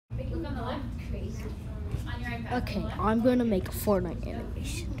Okay, I'm gonna make a Fortnite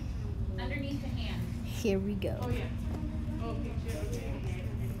animation. Here we go.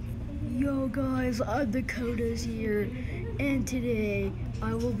 Yo guys, I'm Dakota's here, and today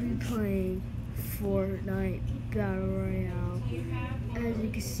I will be playing Fortnite Battle Royale. As you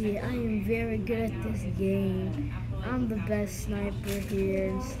can see, I am very good at this game. I'm the best sniper here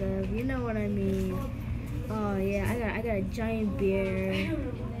and stuff. You know what I mean? Oh yeah, I got a giant beard.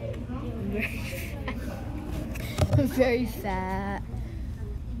 I'm very fat.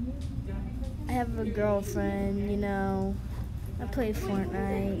 I have a girlfriend, you know. I play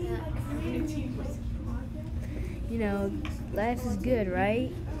Fortnite. You know, life is good,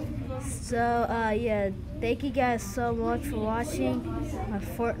 right? So, yeah, thank you guys so much for watching my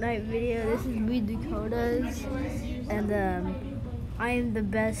Fortnite video. This is me, Dakota's, and I am the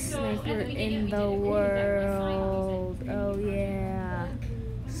best sniper in the world. Oh yeah,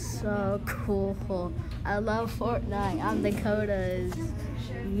 so cool. I love Fortnite. I'm Dakota's.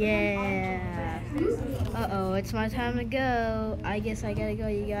 Yeah. Uh-oh, it's my time to go. I guess I gotta go,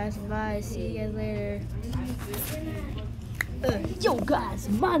 you guys. Bye. See you guys later. Yo guys,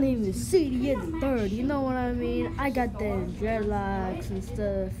 my name is CD the Third. You know what I mean? I got them dreadlocks and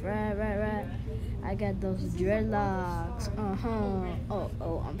stuff. Right. I got those dreadlocks.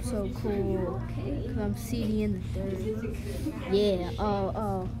 Oh, I'm so cool. Cause I'm CD the Third. Yeah.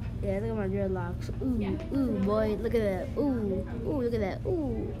 Oh. Yeah, look at my dreadlocks. Ooh, boy, look at that. Ooh, look at that.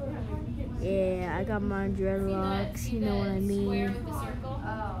 Ooh. Yeah, I got my dreadlocks. You know what I mean?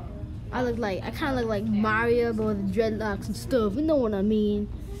 I kind of look like Mario, but with dreadlocks and stuff. You know what I mean?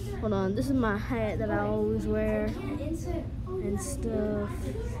 Hold on, this is my hat that I always wear and stuff.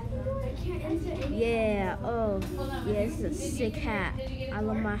 Yeah, this is a sick hat. I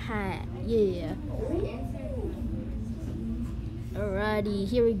love my hat. Yeah. Alrighty,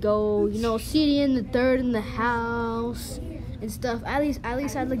 here we go. You know, CD the Third in the house and stuff. At least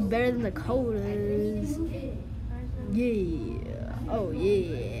I look better than the Dakotas. Yeah. Oh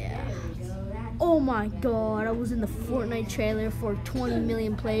yeah. Oh my god, I was in the Fortnite trailer for 20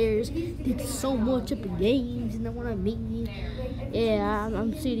 million players. Did so much up in games, you know what I mean? Yeah,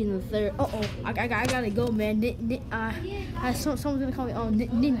 I'm CD the Third. I gotta go, man. Someone's gonna call me. Oh,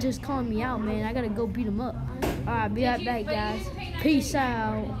 Ninja's calling me out, man. I gotta go beat him up. Alright, be right back, guys. Peace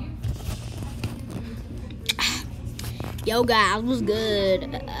out. Yo, guys, what's good?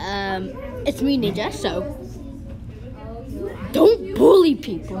 It's me, Ninja. So, don't bully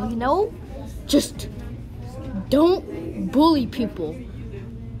people, you know? Just don't bully people.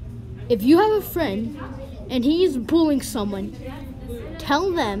 If you have a friend and he is bullying someone,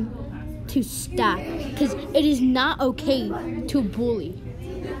 tell them to stop, because it is not okay to bully.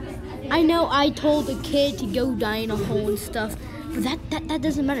 I know I told a kid to go die in a hole and stuff, but that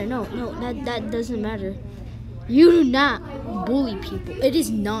doesn't matter. No, that doesn't matter. You do not bully people. It is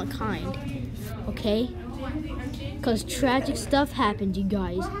not kind, okay? Because tragic stuff happened, you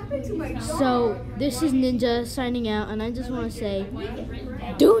guys. So, this is Ninja signing out, and I just want to say,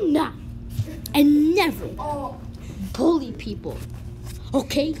 do not and never bully people,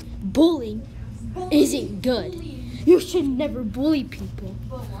 okay? Bullying isn't good. You should never bully people.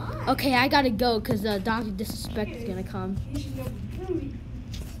 Okay, I gotta go because Dr. Disrespect is gonna come.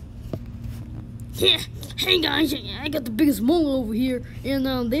 Yeah, hey guys, I got the biggest mole over here,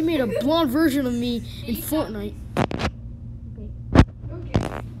 and they made a blonde version of me in Fortnite.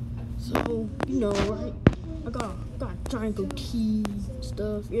 Okay. So, you know, right? I got a giant goatee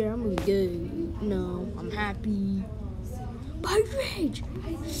stuff. Yeah, I'm really good. You know, I'm happy. But I rage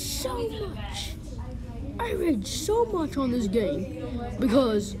so much. I rage so much on this game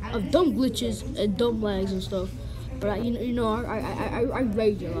because of dumb glitches and dumb lags and stuff. But I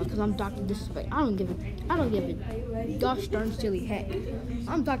rage a lot because I'm Dr. Disrespect. I don't give a gosh darn silly heck.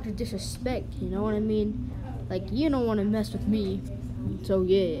 I'm Dr. Disrespect. You know what I mean? Like, you don't want to mess with me. So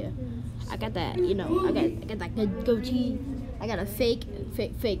yeah, I got that. You know, I got that good goatee. I got a fake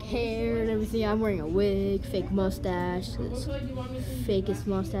hair and everything. I'm wearing a wig, fake mustache, fakest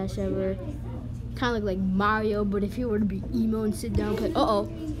mustache ever. Kind of look like Mario, but if he were to be emo and sit down and play.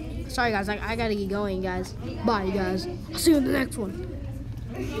 Sorry guys, I gotta get going, guys. Bye, you guys. I'll see you in the next one.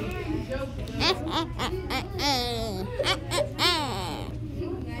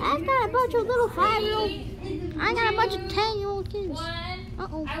 I've got a bunch of little 5-year-old. I got a bunch of 10-year-old kids.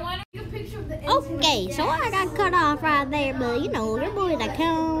 Okay, so I got cut off right there, but you know, your boy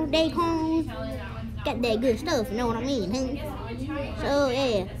Dakota's got that good stuff, you know what I mean, huh? So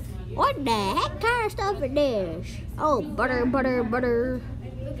yeah. What the heck kind of stuff is this? Oh, butter.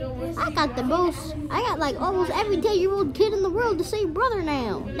 I got like almost every 10-year-old kid in the world to say brother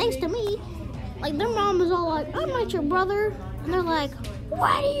now. Thanks to me. like their mom is all like, I'm not your brother. And they're like,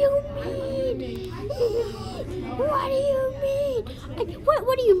 what do you mean? What do you mean? Like,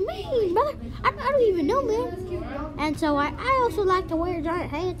 what do you mean, brother? I don't even know, man. And so I also like to wear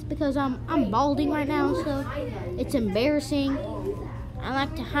giant hats because I'm balding right now, so it's embarrassing. I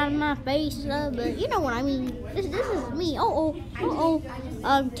like to hide my face, but you know what I mean. This is me.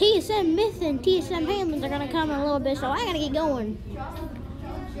 TSM Myth and TSM Hamlins are gonna come in a little bit, so I gotta get going.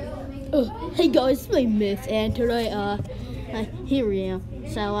 Hey guys, it's my Myth, and today here we are.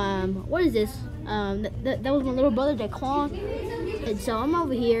 So what is this? That was my little brother, Daquan, and so I'm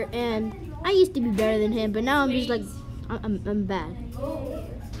over here, and I used to be better than him, but now I'm just like I'm bad.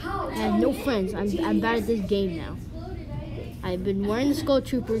 I have no friends. I'm bad at this game now. I've been wearing the Skull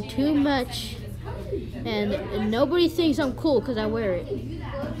Trooper too much, and nobody thinks I'm cool because I wear it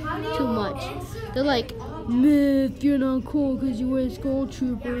too much. They're like, Myth, you're not cool because you wear Skull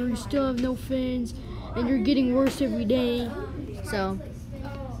Trooper, you still have no friends, and you're getting worse every day. So,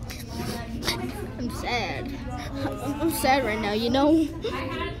 I'm sad. I'm sad right now, you know?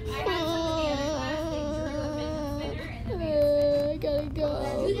 I gotta go.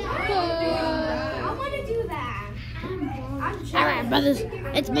 Alright, brothers,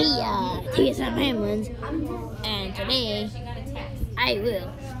 it's me, TSM Hamlins, and today I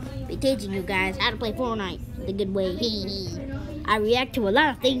will be teaching you guys how to play Fortnite the good way. I react to a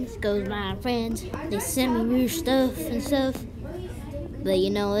lot of things because my friends, they send me weird stuff and stuff, but you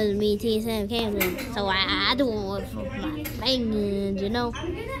know, it's me, TSM Hamlins, so I do it for my fans, you know.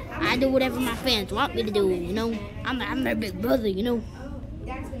 I do whatever my fans want me to do, you know. I'm their big brother, you know.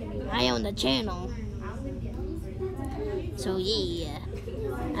 I own the channel. So yeah,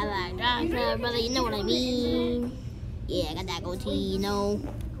 I like John Club, brother, you know what I mean? Yeah, I got that goatee, you know?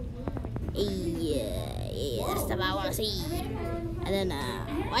 Yeah, that's stuff I wanna see. And then,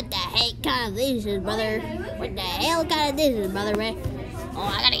 what the heck kind of this is, brother? What the hell kind of this is, brother, man? Oh,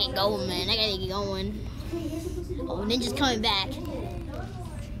 I gotta get going, man, I gotta get going. Oh, Ninja's coming back.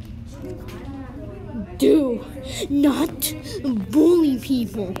 Do not bully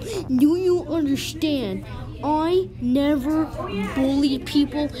people. Do you understand? I never bullied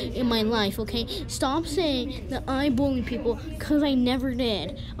people in my life, okay? Stop saying that I bully people, because I never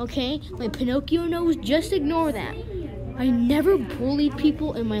did, okay? My Pinocchio nose, just ignore that. I never bullied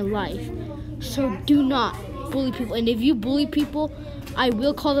people in my life. So do not bully people. And if you bully people, I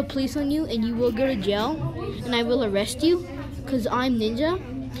will call the police on you, and you will go to jail, and I will arrest you, because I'm Ninja.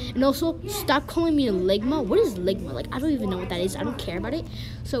 And also, stop calling me a Ligma. What is Ligma? Like, I don't even know what that is. I don't care about it.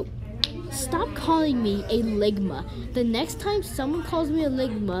 So, stop calling me a Ligma. The next time someone calls me a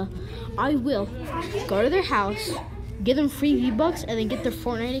Ligma, I will go to their house, give them free V-Bucks, and then get their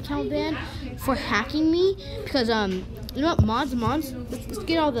Fortnite account banned for hacking me. Because, you know what, mods, let's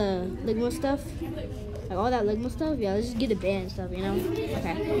get all the Ligma stuff. Like, all that Ligma stuff. Yeah, let's just get it banned and stuff, you know?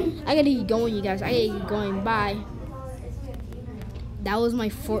 Okay. I gotta get going, you guys. I gotta get going. Bye. That was my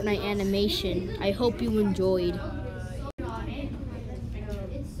Fortnite animation. I hope you enjoyed.